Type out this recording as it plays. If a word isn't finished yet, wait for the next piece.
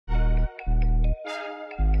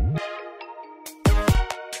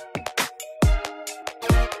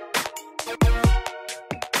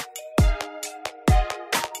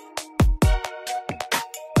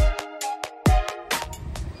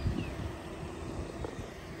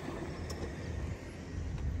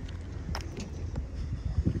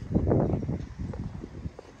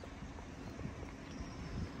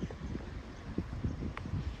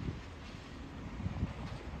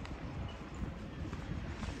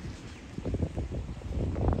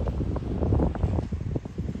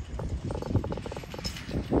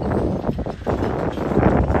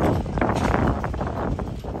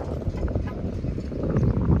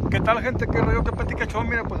tal, gente? ¿Qué rollo? ¿Qué platicachón?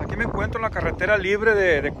 Mira, pues aquí me encuentro en la carretera libre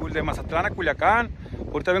de Mazatlán a Culiacán.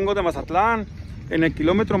 Ahorita vengo de Mazatlán, en el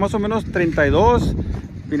kilómetro más o menos 32,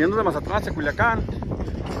 viniendo de Mazatlán hacia Culiacán.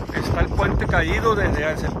 Está el puente Caído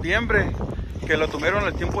desde septiembre, que lo tumbaron en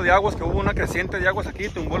el tiempo de aguas, que hubo una creciente de aguas aquí,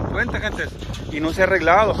 tumbó el puente, gente, y no se ha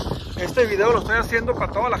arreglado. Este video lo estoy haciendo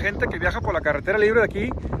para toda la gente que viaja por la carretera libre de aquí,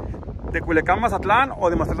 de Culiacán a Mazatlán o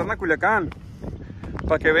de Mazatlán a Culiacán,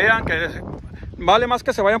 para que vean que vale más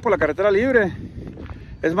que se vayan por la carretera libre,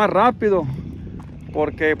 es más rápido,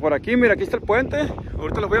 porque por aquí, mira, aquí está el puente,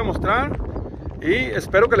 ahorita les voy a mostrar, y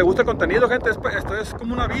espero que les guste el contenido, gente. Esto es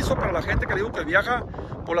como un aviso para la gente que digo que viaja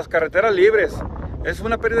por las carreteras libres. Es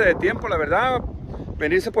una pérdida de tiempo, la verdad,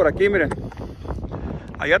 venirse por aquí, miren.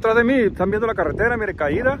 Allá atrás de mí, están viendo la carretera, miren,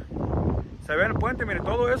 caída, se ve el puente, miren,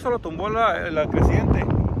 todo eso lo tumbó la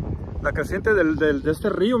creciente de este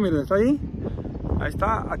río, miren, está ahí. Ahí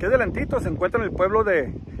está, aquí adelantito se encuentra en el pueblo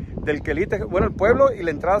del Quelite, bueno, el pueblo y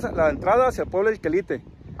la entrada hacia el pueblo del Quelite.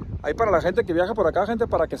 Ahí para la gente que viaja por acá, gente,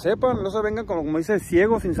 para que sepan, no se vengan como dice,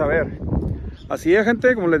 ciegos sin saber. Así es,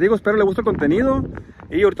 gente, como les digo, espero les guste el contenido.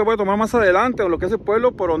 Y ahorita voy a tomar más adelante lo que es el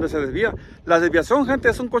pueblo por donde se desvía. La desviación, gente,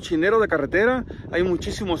 es un cochinero de carretera, hay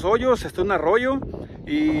muchísimos hoyos, está un arroyo.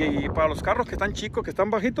 Y para los carros que están chicos, que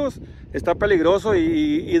están bajitos, está peligroso.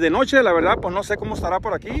 Y de noche, la verdad, pues no sé cómo estará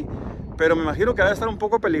por aquí, pero me imagino que debe estar un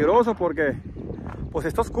poco peligroso porque pues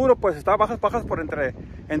está oscuro, pues está bajas por entre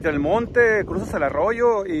el monte, cruzas el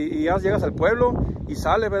arroyo y ya llegas al pueblo y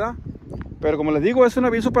sales, ¿verdad? Pero como les digo, es un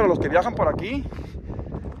aviso para los que viajan por aquí,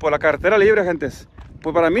 por la carretera libre, gentes.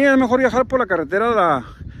 Pues para mí es mejor viajar por la carretera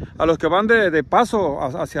a los que van de paso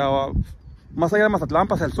hacia más allá de Mazatlán,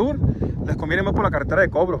 hacia el sur. Les conviene más por la carretera de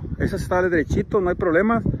cobro. Esa está de derechito, no hay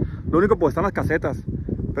problemas. Lo único pues están las casetas.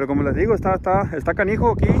 Pero como les digo, está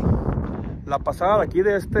canijo aquí. La pasada de aquí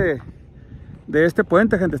de este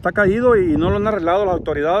puente, gente, está caído y no lo han arreglado las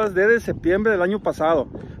autoridades desde septiembre del año pasado.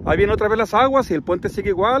 Ahí vienen otra vez las aguas y el puente sigue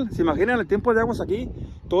igual. ¿Se imaginan el tiempo de aguas aquí?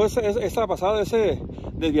 Toda esa pasada,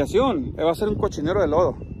 desviación, va a ser un cochinero de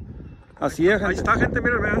lodo. Así es, gente. Ahí está, gente,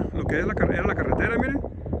 miren, vean lo que es la carretera, miren.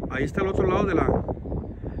 Ahí está el otro lado de la...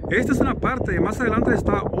 Esta es una parte, más adelante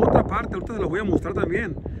está otra parte, ahorita se los voy a mostrar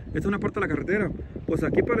también. Esta es una parte de la carretera. Pues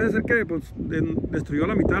aquí parece ser que pues, destruyó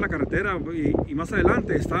la mitad de la carretera y más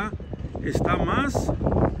adelante está el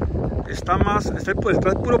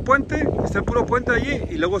puro puente allí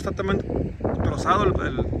y luego está también trozado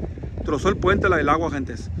trozó el puente del agua,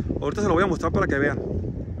 gentes. Ahorita se lo voy a mostrar para que vean.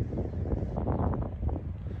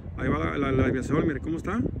 Ahí va la desviación, mire cómo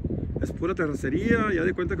está. Es pura terracería, ya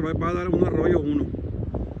de cuenta que va a dar un arroyo uno.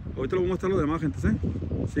 Ahorita lo voy a mostrar los demás, gentes,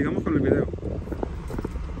 sigamos con el video.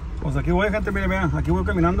 Pues aquí voy, gente, miren, vean, aquí voy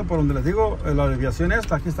caminando por donde les digo, la desviación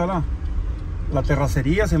esta, aquí está la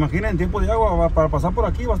terracería, se imaginan en tiempo de agua, para pasar por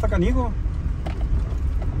aquí va hasta canijo.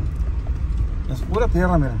 Es pura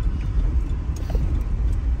tierra, miren.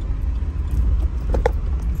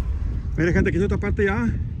 Miren, gente, aquí es otra parte ya,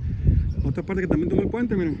 otra parte que también tomó el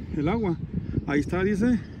puente, miren, el agua. Ahí está,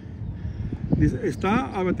 dice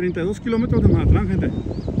está a 32 kilómetros de Mazatlán, gente.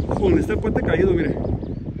 Donde está el puente Caído, miren.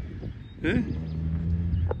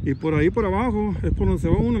 Y por ahí por abajo es por donde se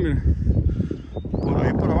va uno, miren. Por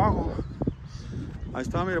ahí por abajo. Ahí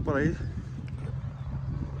está, mire, por ahí.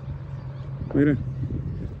 Miren.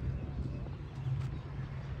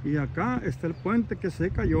 Y acá está el puente que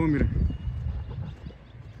se cayó, miren.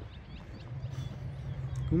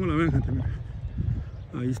 ¿Cómo la ven, gente? Miren.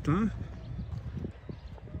 Ahí está.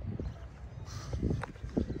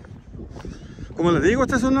 Como les digo,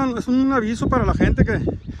 este es un aviso para la gente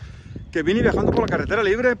que viene viajando por la carretera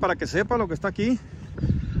libre, para que sepa lo que está aquí.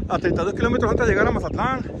 A 32 kilómetros antes de llegar a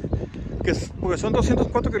Mazatlán. Porque son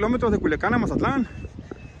 204 kilómetros de Culiacán a Mazatlán.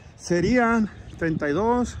 Serían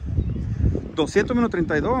 32, 200 menos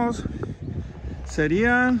 32,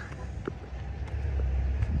 serían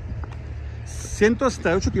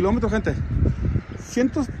 168 kilómetros, gente.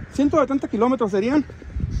 170 kilómetros serían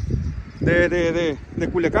de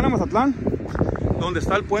Culiacán a Mazatlán, donde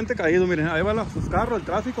está el puente Caído, miren. Ahí van sus carros, el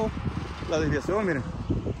tráfico, la desviación, miren.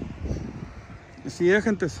 Así es,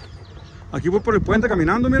 gentes. Aquí voy por el puente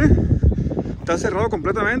caminando, miren. Está cerrado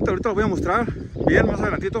completamente, ahorita lo voy a mostrar bien más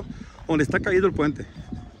adelantito donde está caído el puente.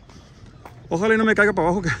 Ojalá y no me caiga para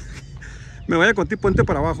abajo, que me vaya con tipo puente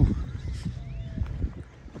para abajo.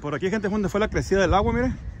 Por aquí, gente, es donde fue la crecida del agua,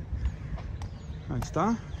 miren. Ahí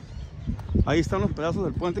está. Ahí están los pedazos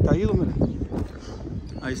del puente caído, miren.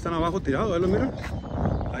 Ahí están abajo tirados, ¿lo miren?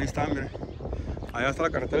 Ahí están, miren. Allá está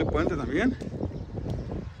la carretera del puente también.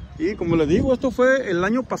 Y como les digo, esto fue el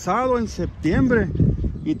año pasado, en septiembre.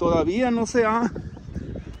 Y todavía no se ha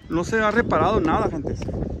reparado nada, gente.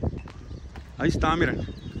 Ahí está, miren.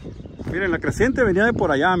 Miren, la creciente venía de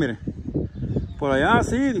por allá, miren. Por allá,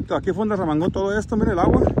 sí, aquí fue donde remangó todo esto, miren el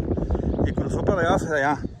agua. Y cruzó para allá, hacia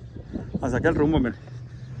allá. Hacia aquel rumbo, miren.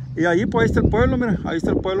 Y ahí, pues, ahí está el pueblo, miren. Ahí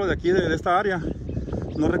está el pueblo de aquí, de esta área.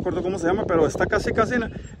 No recuerdo cómo se llama, pero está casi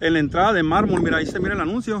en la entrada de Mármol. Mira, ahí se mira el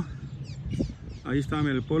anuncio. Ahí está,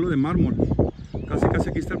 mira, el pueblo de Mármol. Casi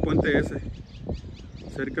aquí está el puente ese.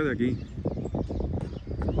 Cerca de aquí.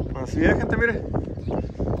 Así es, gente, mire.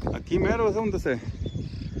 Aquí mero es donde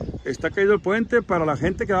está caído el puente para la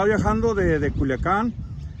gente que va viajando de Culiacán,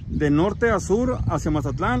 de norte a sur hacia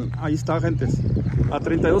Mazatlán. Ahí está, gente. A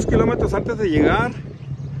 32 kilómetros antes de llegar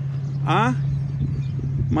a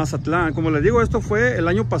Mazatlán. Como les digo, esto fue el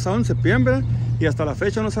año pasado en septiembre y hasta la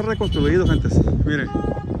fecha no se ha reconstruido, gente. Miren.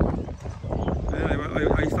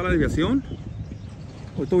 Ahí está la desviación.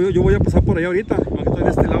 Yo voy a pasar por allá ahorita. Aunque estoy de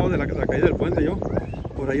este lado de la caída del puente yo.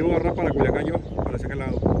 Por ahí voy a agarrar para Culiacán yo, para ese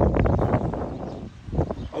lado.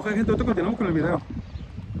 Ok, gente, ahorita continuamos con el video.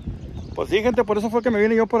 Pues sí, gente, por eso fue que me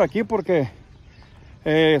vine yo por aquí, porque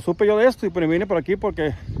supe yo de esto y pues me vine por aquí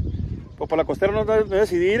porque pues por la costera no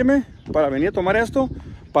decidí irme para venir a tomar esto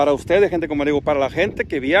para ustedes, gente, como digo, para la gente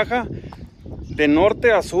que viaja de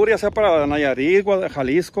norte a sur, ya sea para Nayarit,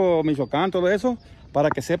 Jalisco, Michoacán, todo eso,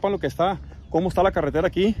 para que sepan lo que está, cómo está la carretera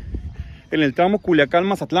aquí en el tramo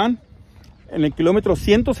Culiacán-Mazatlán, en el kilómetro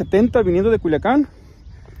 170 viniendo de Culiacán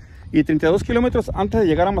y 32 kilómetros antes de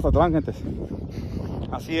llegar a Mazatlán, gente.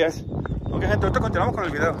 Así es. Ok, gente, ahorita continuamos con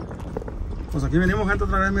el video. Pues aquí venimos, gente,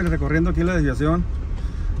 otra vez, miren, recorriendo aquí la desviación.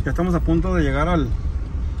 Ya estamos a punto de llegar al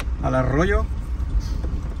arroyo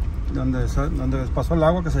donde pasó el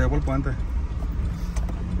agua que se llevó el puente.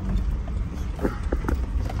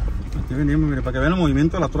 Aquí venimos, miren, para que vean el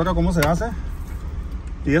movimiento de la troca, cómo se hace.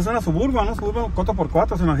 Y es una Suburban, ¿no? Suburban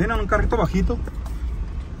 4x4, ¿se imaginan? Un carrito bajito.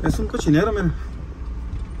 Es un cochinero, miren.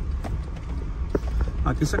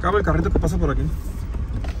 Aquí se acaba el carrito que pasa por aquí.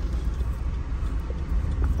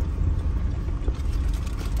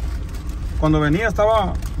 Cuando venía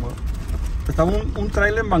estaba un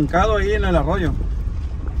trailer embancado ahí en el arroyo.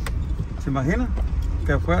 ¿Se imagina?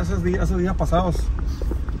 Que fue esos días pasados.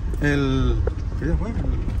 ¿Qué día fue?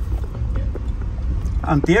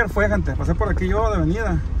 Antier fue, gente. Pasé por aquí yo de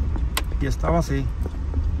venida y estaba así.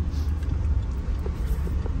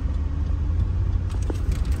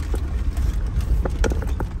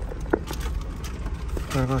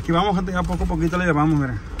 Pero aquí vamos, gente, ya poco a poquito le llevamos,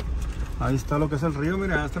 miren. Ahí está lo que es el río,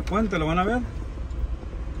 miren, ahí está el puente, ¿lo van a ver?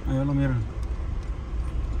 Allá lo miran.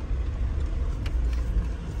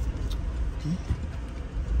 Aquí.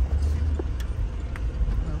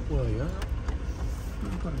 No puedo llegar.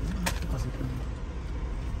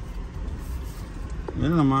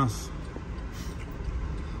 Miren nomás.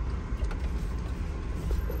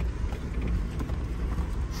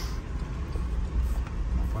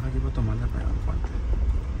 Por aquí para tomarle pegar el puente.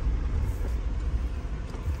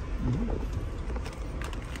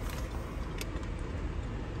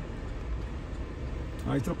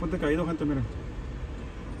 Ahí está el puente caído, gente, miren.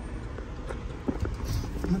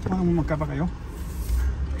 No tomamos más capa que yo. Ahí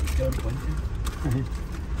queda el puente. Ahí.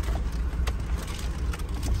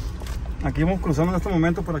 Aquí vamos cruzando en este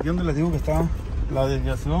momento por aquí donde les digo que está la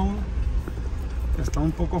desviación, que está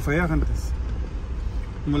un poco fea, gente.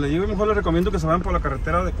 Como les digo, mejor les recomiendo que se vayan por la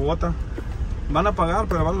carretera de cuota. Van a pagar,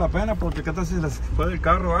 pero vale la pena, porque qué tal si les fue el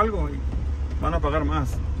carro o algo y van a pagar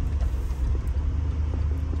más.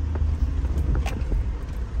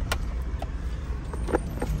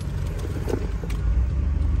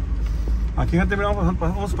 Aquí, gente, mira,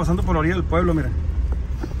 vamos pasando por la orilla del pueblo, miren.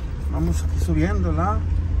 Vamos aquí subiendo la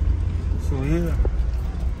subida.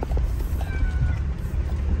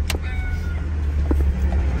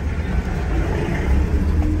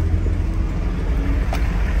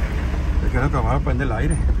 Quiero acabar para prender el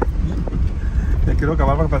aire. Quiero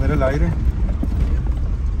acabar para prender el aire.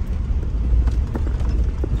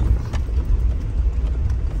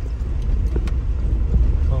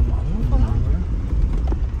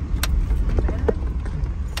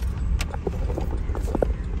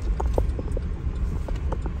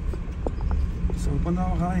 ¿Cuándo va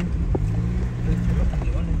a bajar ahí?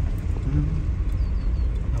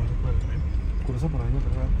 Cruza por ahí,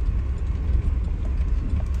 ¿verdad?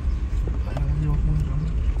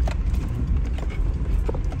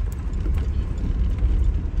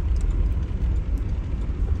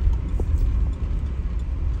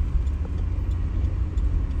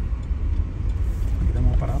 Aquí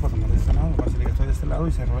tenemos parada para tomar de este lado, para salir que estoy de este lado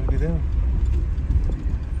y cerrar el video.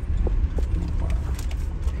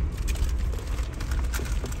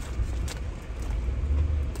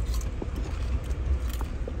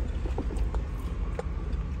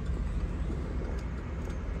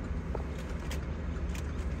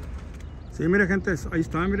 Sí, mire gente, ahí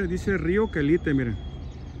está, mire, dice Río Quelite, miren.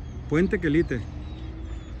 Puente Quelite.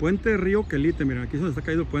 Puente Río Quelite, miren, aquí es donde está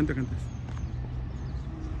caído el puente, gente.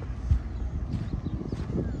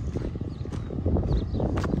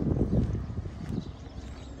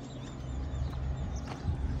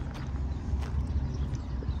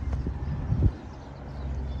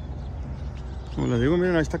 Como les digo,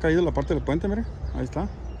 miren, ahí está caído la parte del puente, miren, ahí está.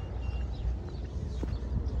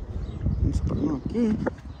 Vamos a ponerlo aquí.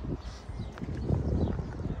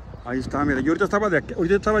 Ahí está, mira, yo ahorita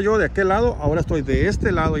estaba yo de aquel lado, ahora estoy de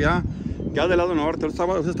este lado ya del lado norte,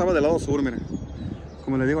 ahorita estaba del lado sur, miren.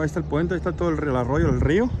 Como les digo, ahí está el puente, ahí está todo el arroyo, el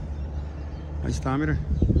río. Ahí está, miren.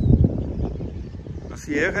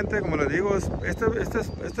 Así es, gente, como les digo, este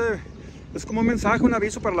es como un mensaje, un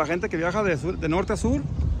aviso para la gente que viaja de norte a sur.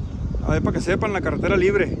 A ver, para que sepan, la carretera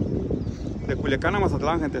libre de Culiacán a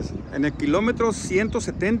Mazatlán, gente. En el kilómetro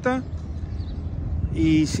 170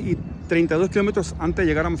 y 32 kilómetros antes de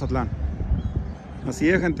llegar a Mazatlán. Así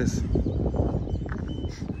es, gentes.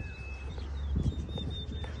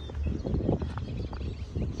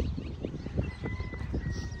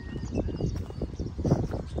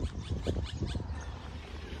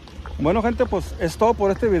 Bueno, gente, pues es todo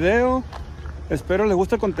por este video. Espero les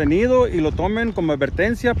guste el contenido y lo tomen como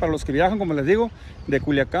advertencia para los que viajan, como les digo, de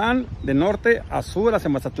Culiacán, de norte a sur hacia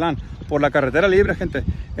Mazatlán, por la carretera libre, gente.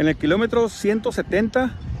 En el kilómetro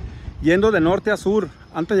 170, yendo de norte a sur,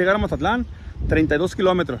 antes de llegar a Mazatlán, 32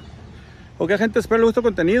 kilómetros. Ok, gente, espero les guste el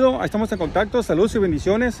contenido. Ahí estamos en contacto. Saludos y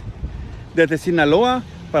bendiciones desde Sinaloa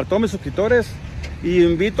para todos mis suscriptores. Y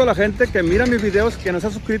invito a la gente que mira mis videos, que no se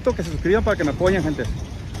ha suscrito, que se suscriban para que me apoyen, gente.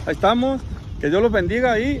 Ahí estamos. Que Dios los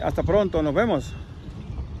bendiga y hasta pronto. Nos vemos.